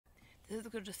This is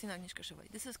Dr. Justina Agnieszka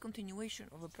Szewaj. This is continuation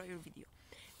of a prior video.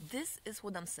 This is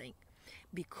what I'm saying.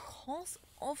 Because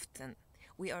often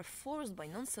we are forced by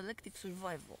non-selective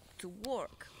survival to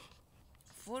work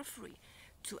for free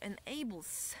to enable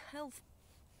self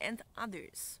and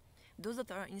others, those that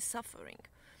are in suffering,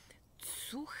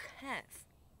 to have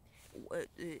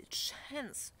a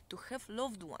chance to have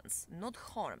loved ones not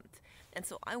harmed. And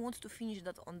so I want to finish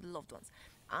that on the loved ones.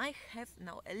 I have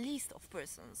now a list of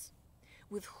persons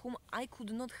with whom I could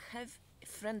not have a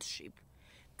friendship,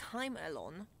 time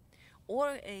alone,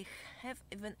 or have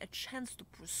even a chance to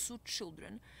pursue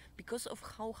children because of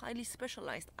how highly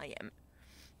specialized I am.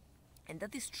 And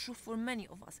that is true for many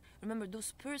of us. Remember,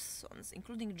 those persons,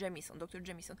 including Jamison, Dr.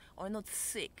 Jamison, are not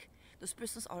sick. Those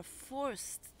persons are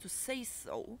forced to say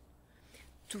so,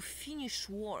 to finish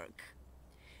work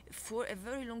for a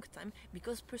very long time,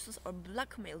 because persons are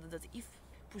blackmailed that if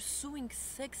pursuing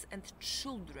sex and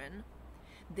children,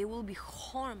 they will be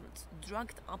harmed,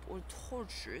 drugged up, or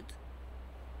tortured.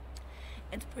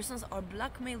 And persons are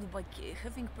blackmailed by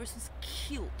having persons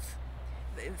killed.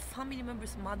 Family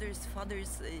members, mothers,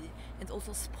 fathers, and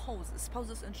also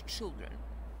spouses and children.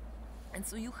 And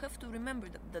so you have to remember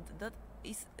that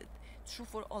is true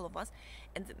for all of us.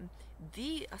 And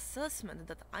the assessment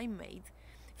that I made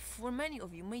for many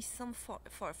of you may sound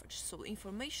far-fetched. So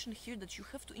information here that you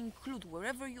have to include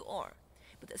wherever you are,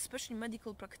 but especially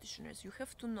medical practitioners, you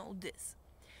have to know this.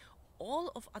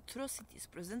 All of atrocities,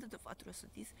 presented of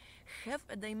atrocities, have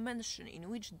a dimension in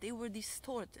which they were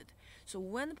distorted. So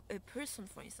when a person,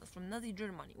 for instance, from Nazi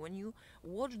Germany, when you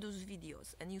watch those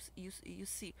videos and you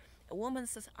see a woman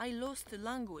says, I lost the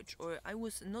language, or I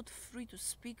was not free to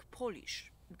speak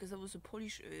Polish, because I was a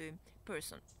Polish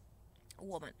person, a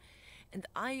woman, and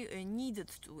I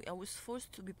was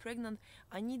forced to be pregnant,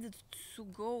 I needed to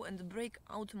go and break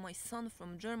out my son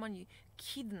from Germany,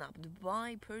 kidnapped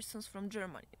by persons from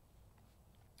Germany.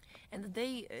 And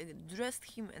they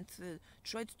dressed him and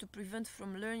tried to prevent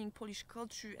from learning Polish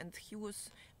culture, and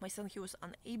my son was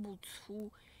unable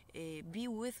to be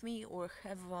with me or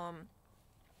have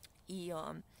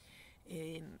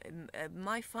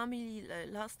my family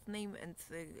last name and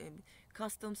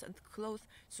customs and clothes.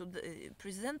 So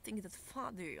presenting that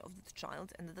father of that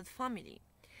child and that family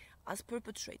as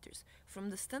perpetrators from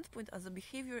the standpoint as a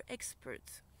behavior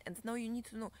expert. And now you need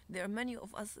to know, there are many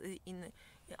of us in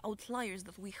outliers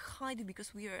that we hide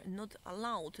because we are not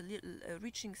allowed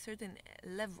reaching certain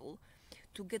level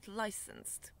to get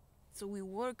licensed. So we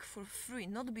work for free,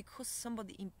 not because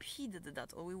somebody impeded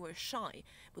that or we were shy,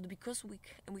 but because we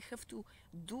have to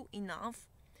do enough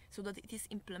so that it is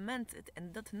implemented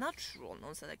and that natural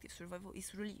non-selective survival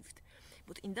is relieved.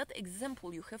 But in that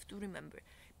example, you have to remember,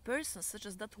 persons such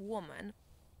as that woman,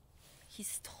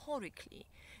 historically,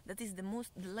 that is the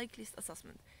likeliest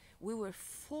assessment. We were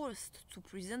forced to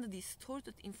present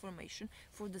distorted information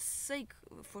for the sake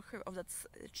for her of that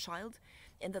child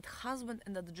and that husband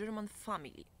and that German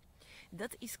family.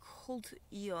 That is called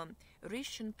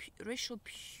racial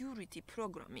purity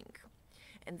programming.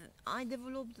 And I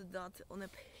developed that on a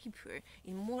paper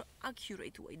in more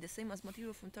accurate way, the same as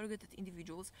material from targeted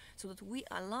individuals, so that we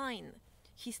align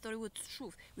history with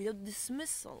truth without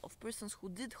dismissal of persons who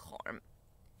did harm.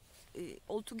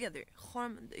 Altogether,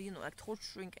 harm, like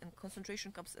torturing and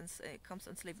concentration camps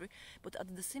and slavery, but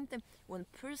at the same time, when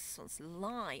persons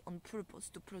lie on purpose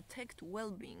to protect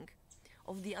well-being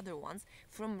of the other ones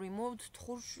from remote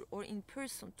torture or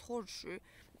in-person torture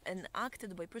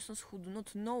enacted by persons who do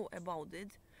not know about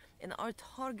it and are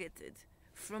targeted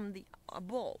from the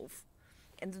above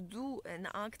and do an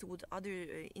act with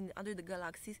in other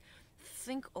galaxies,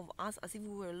 think of us as if we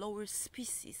were lower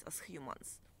species as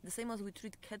humans. The same as we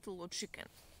treat cattle or chicken.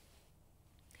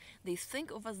 They think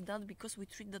of us that because we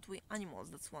treat that way animals,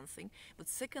 that's one thing. But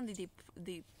secondly,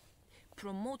 they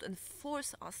promote and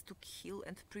force us to kill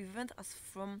and prevent us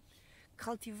from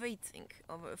cultivating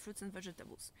our fruits and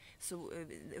vegetables. So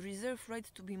reserve right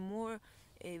to be more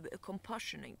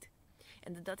compassionate.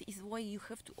 And that is why you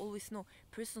have to always know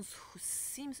persons who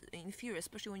seem inferior,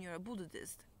 especially when you're a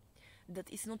Buddhist, that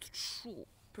is not true.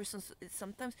 Persons,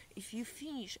 sometimes if you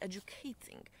finish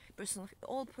educating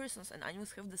all persons and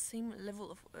animals have the same level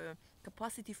of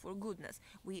capacity for goodness.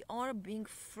 We are being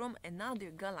from another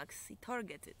galaxy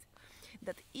targeted.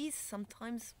 That is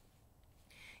sometimes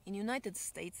in United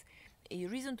States a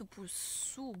reason to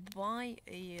pursue by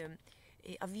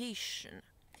aviation.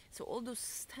 So all those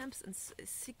stamps and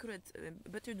secret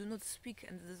better do not speak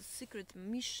and the secret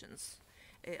missions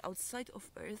outside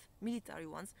of Earth, military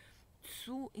ones,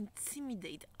 to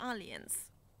intimidate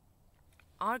aliens,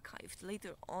 archived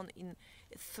later on in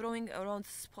throwing around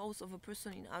spouse of a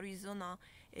person in Arizona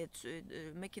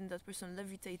making that person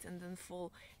levitate and then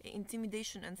fall,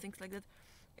 intimidation and things like that.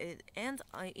 And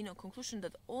I, conclusion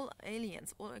that all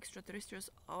aliens, all extraterrestrials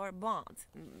are bad.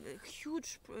 A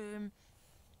huge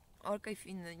archive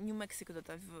in New Mexico that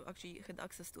I've actually had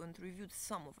access to and reviewed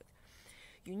some of it.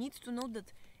 You need to know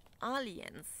that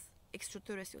aliens,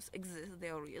 extraterrestrials exist, they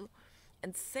are real.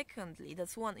 And secondly,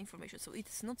 that's one information, so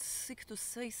it's not sick to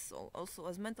say so. Also,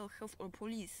 as mental health or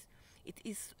police, it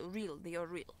is real, they are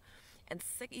real. And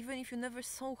even if you never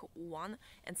saw one,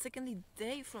 and secondly,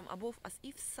 they from above, as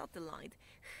if satellite,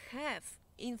 have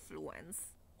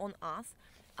influence on us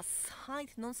aside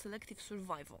non-selective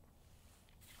survival.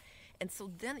 And so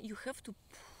then you have to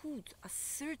put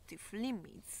assertive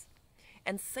limits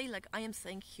and say, like I am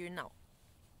saying here now,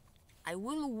 I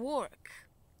will work,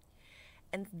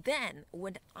 and then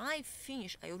when I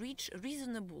finish, I reach a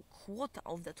reasonable quota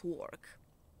of that work,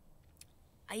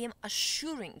 I am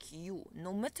assuring you,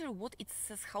 no matter what it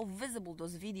says, how visible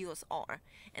those videos are,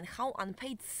 and how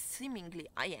unpaid seemingly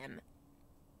I am,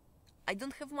 I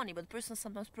don't have money, but persons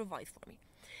sometimes provide for me.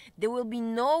 There will be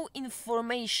no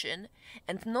information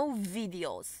and no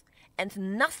videos and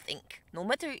nothing, no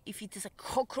matter if it is a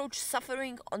cockroach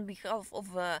suffering on behalf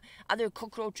of other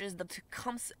cockroaches that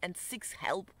comes and seeks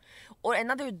help, or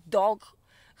another dog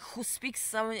who speaks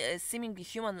some seemingly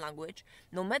human language,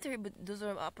 no matter, but those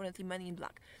are apparently men in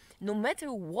black, no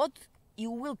matter what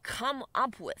you will come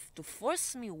up with to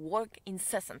force me work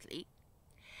incessantly,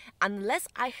 unless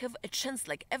I have a chance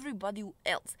like everybody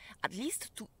else, at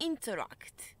least to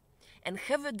interact and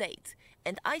have a date,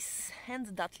 and I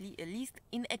send that list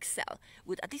in Excel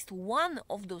with at least one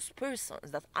of those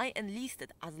persons that I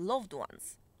enlisted as loved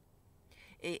ones,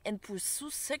 and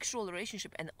pursue sexual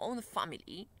relationship and own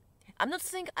family. I'm not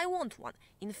saying I want one,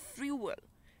 in free will,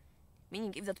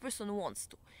 meaning if that person wants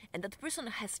to, and that person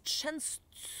has chance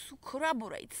to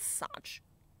corroborate such,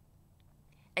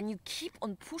 and you keep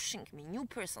on pushing me new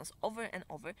persons over and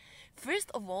over,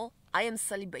 first of all, I am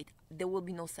celibate. There will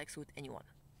be no sex with anyone.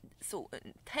 So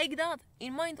take that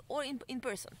in mind or in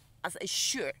person as a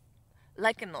sure,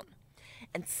 like a non.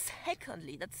 And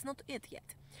secondly, that's not it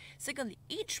yet. Secondly,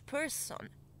 each person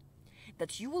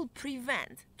that you will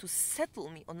prevent to settle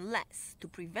me on less, to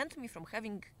prevent me from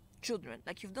having children,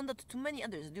 like you've done that to many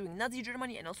others during Nazi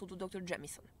Germany and also to Dr.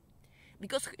 Jemison,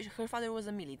 because her father was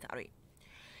a military.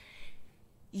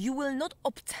 You will not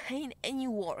obtain any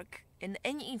work and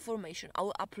any information. I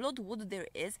will upload what there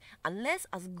is, unless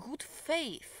as good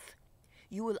faith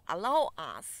you will allow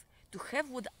us to have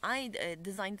what I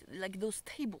designed, like those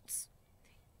tables,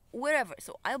 wherever.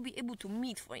 So I'll be able to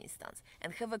meet, for instance,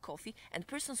 and have a coffee, and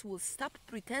persons will stop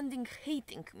pretending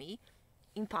hating me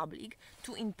in public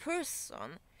to in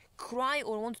person cry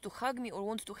or want to hug me or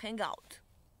want to hang out.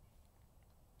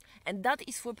 And that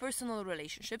is for personal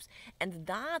relationships, and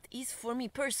that is for me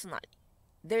personally.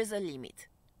 There's a limit.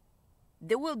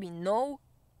 There will be no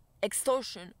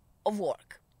extortion of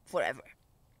work forever.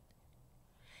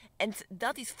 And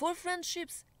that is for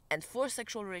friendships and for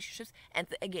sexual relationships. And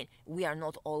again, we are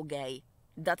not all gay.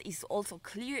 That is also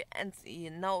clear and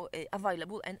now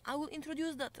available. And I will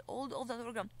introduce that, all of that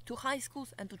program, to high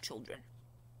schools and to children.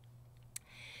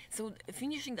 So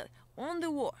finishing that, on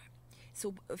the war.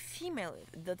 So a female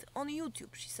that on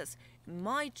YouTube, she says,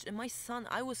 my son,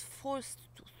 I was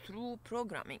forced to, through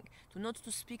programming to not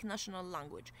to speak national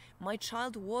language. My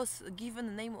child was given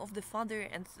the name of the father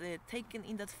and taken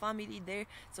in that family there,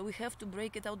 so we have to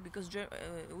break it out because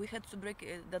we had to break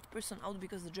that person out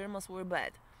because the Germans were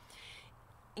bad.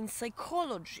 In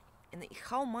psychology and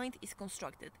how mind is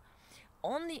constructed,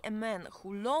 only a man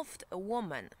who loved a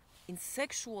woman in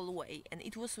sexual way and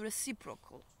it was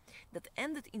reciprocal, that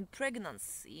ended in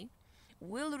pregnancy,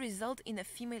 will result in a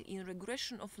female in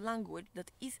regression of language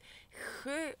that is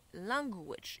her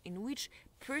language, in which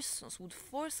persons would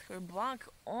force her back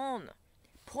on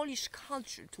Polish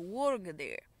culture to work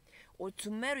there or to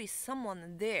marry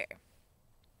someone there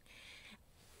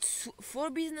for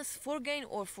business, for gain,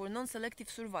 or for non-selective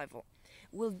survival,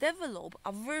 will develop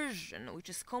aversion, which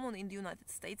is common in the United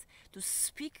States, to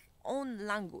speak own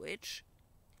language,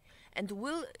 and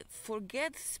will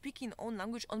forget speaking own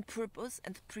language on purpose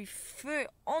and prefer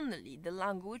only the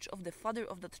language of the father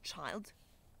of that child,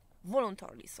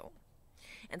 voluntarily so.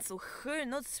 And so her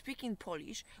not speaking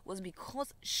Polish was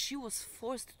because she was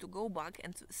forced to go back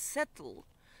and to settle,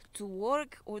 to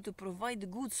work or to provide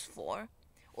goods for,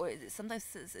 or sometimes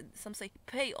some say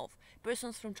pay off,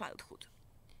 persons from childhood.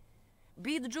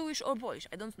 Be it Jewish or Polish,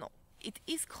 I don't know. It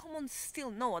is common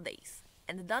still nowadays.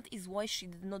 And that is why she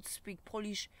did not speak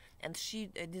Polish, and she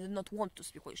did not want to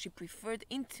speak Polish. She preferred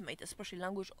intimate, especially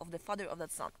language of the father of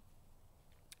that son.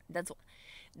 That's all.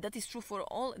 That is true for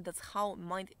all. That's how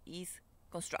mind is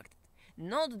constructed.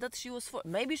 Not that she was forced.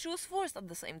 Maybe she was forced at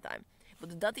the same time.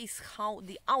 But that is how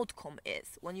the outcome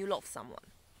is when you love someone.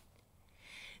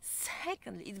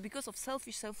 Secondly, it's because of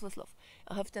selfish, selfless love.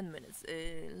 I have 10 minutes.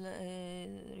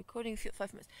 Recording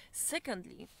 5 minutes.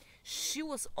 Secondly, she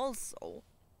was also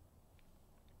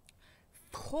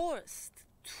forced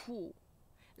to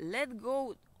let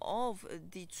go of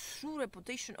the true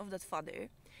reputation of that father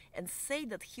and say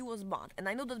that he was bad. And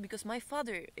I know that because my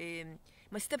father,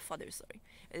 my stepfather,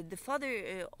 the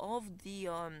father of the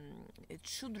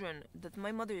children that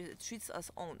my mother treats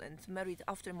as own and married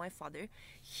after my father,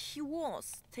 he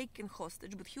was taken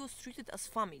hostage, but he was treated as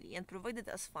family and provided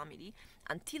as family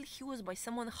until he was by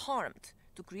someone harmed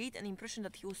to create an impression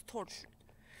that he was tortured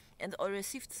and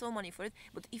received so money for it.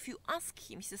 But if you ask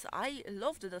him, he says, I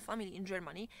loved the family in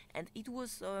Germany and it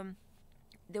was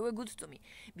they were good to me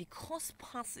because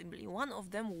possibly one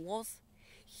of them was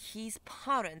his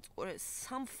parent or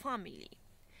some family,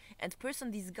 and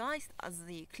person disguised as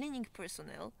the cleaning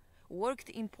personnel worked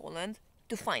in Poland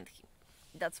to find him.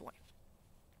 That's why.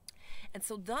 And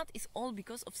so that is all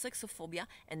because of sexophobia,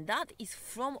 and that is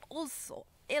from also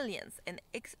aliens and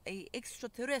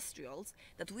extraterrestrials,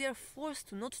 that we are forced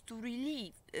to not to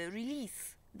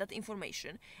release that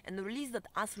information and release that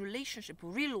as relationship,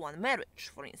 real one,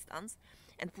 marriage for instance,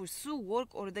 and pursue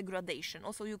work or degradation.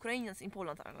 Also Ukrainians in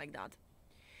Poland are like that.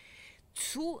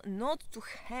 To not to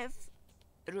have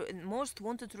most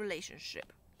wanted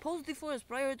relationship post-divorce,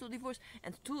 prior to divorce,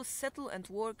 and to settle and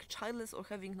work childless or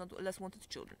having not less wanted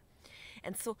children.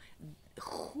 And so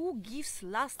who gives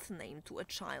last name to a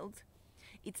child?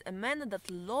 It's a man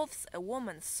that loves a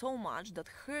woman so much that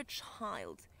her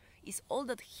child is all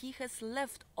that he has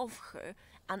left of her,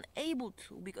 unable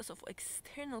to, because of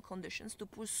external conditions, to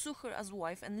pursue her as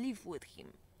wife and live with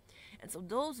him. And so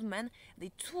those men,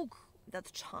 they took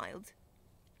that child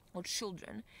or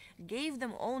children, gave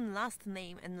them own last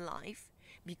name and life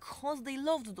because they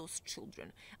loved those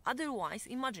children. Otherwise,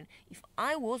 imagine if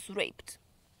I was raped.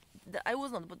 I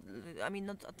was not, but I mean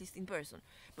not at least in person.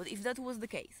 But if that was the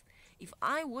case, if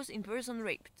I was in person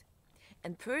raped,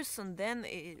 and person then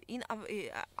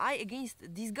I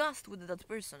against disgust with that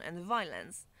person and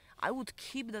violence, I would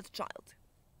keep that child,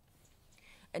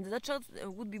 and that child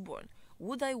would be born.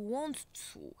 Would I want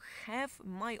to have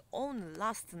my own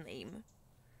last name,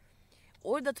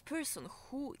 or that person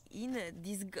who in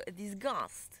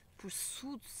disgust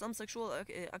pursued some sexual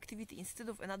activity instead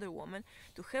of another woman,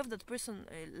 to have that person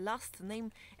last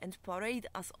name and parade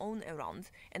as own around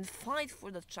and fight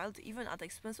for that child even at the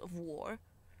expense of war?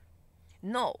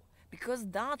 No, because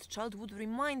that child would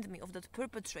remind me of that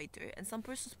perpetrator, and some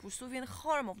persons pursue even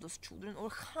harm of those children or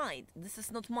hide. This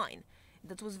is not mine.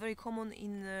 That was very common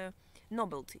in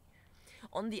nobility.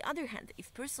 On the other hand,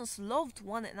 if persons loved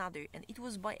one another and it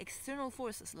was by external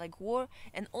forces like war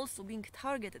and also being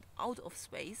targeted out of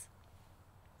space,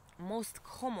 most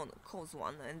common cause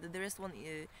one, and the rest one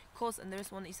cause, and the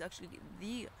rest one is actually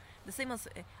the same as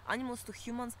animals to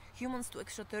humans, humans to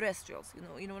extraterrestrials.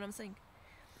 You know what I'm saying?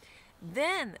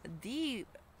 Then the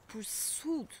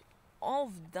pursuit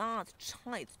of that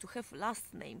child to have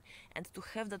last name and to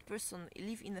have that person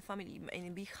live in a family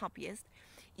and be happiest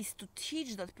is to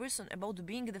teach that person about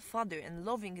being the father and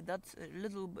loving that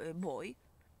little boy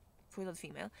for that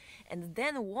female, and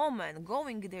then woman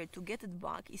going there to get it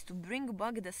back is to bring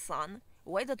back the son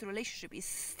while that relationship is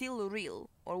still real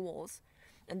or was,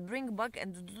 and bring back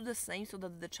and do the same so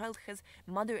that the child has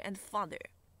mother and father.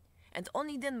 And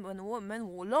only then when a woman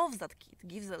who loves that kid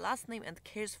gives the last name and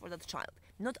cares for that child,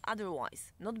 not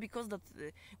otherwise, not because that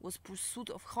was pursuit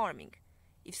of harming.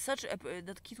 If such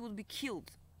that kid would be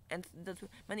killed, and that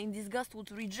man in disgust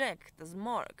would reject as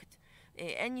marked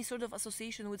any sort of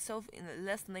association with self in the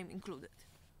last name included.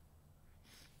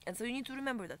 And so you need to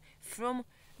remember that from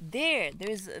there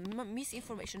is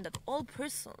misinformation that all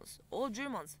persons, all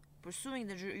Germans pursuing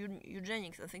the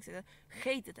eugenics and things like that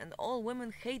hated, and all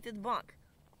women hated back,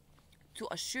 to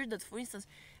assure that, for instance,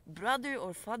 brother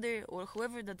or father or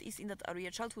whoever that is in that area,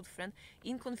 childhood friend,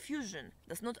 in confusion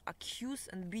does not accuse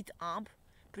and beat up,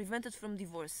 prevented from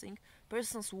divorcing,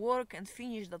 persons work and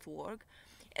finish that work,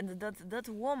 and that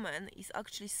woman is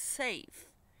actually safe,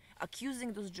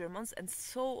 accusing those Germans, and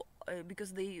so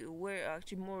because they were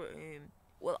actually more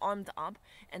well armed up,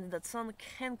 and that son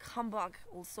can come back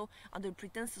also under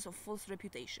pretenses of false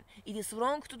reputation. It is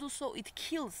wrong to do so, it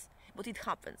kills, but it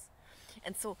happens.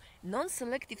 And so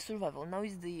non-selective survival, now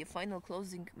is the final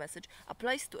closing message,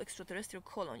 applies to extraterrestrial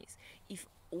colonies. If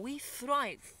we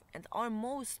thrive and are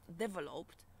most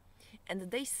developed and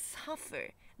they suffer,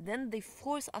 then they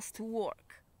force us to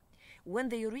work. when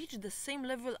they reach the same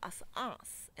level as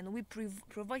us, and we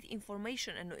provide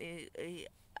information and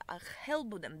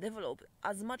help them develop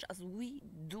as much as we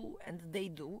do and they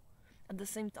do at the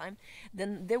same time,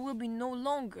 then there will be no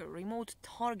longer remote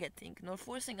targeting nor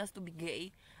forcing us to be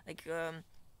gay, like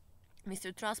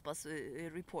Mr. Traspas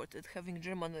reported, having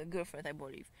German girlfriend, I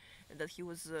believe, that he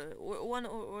was one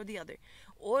or the other,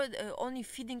 or only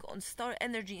feeding on star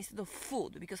energy instead of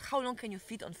food, because how long can you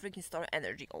feed on freaking star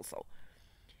energy also?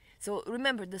 So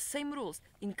remember, the same rules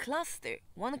in cluster.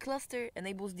 One cluster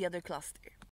enables the other cluster.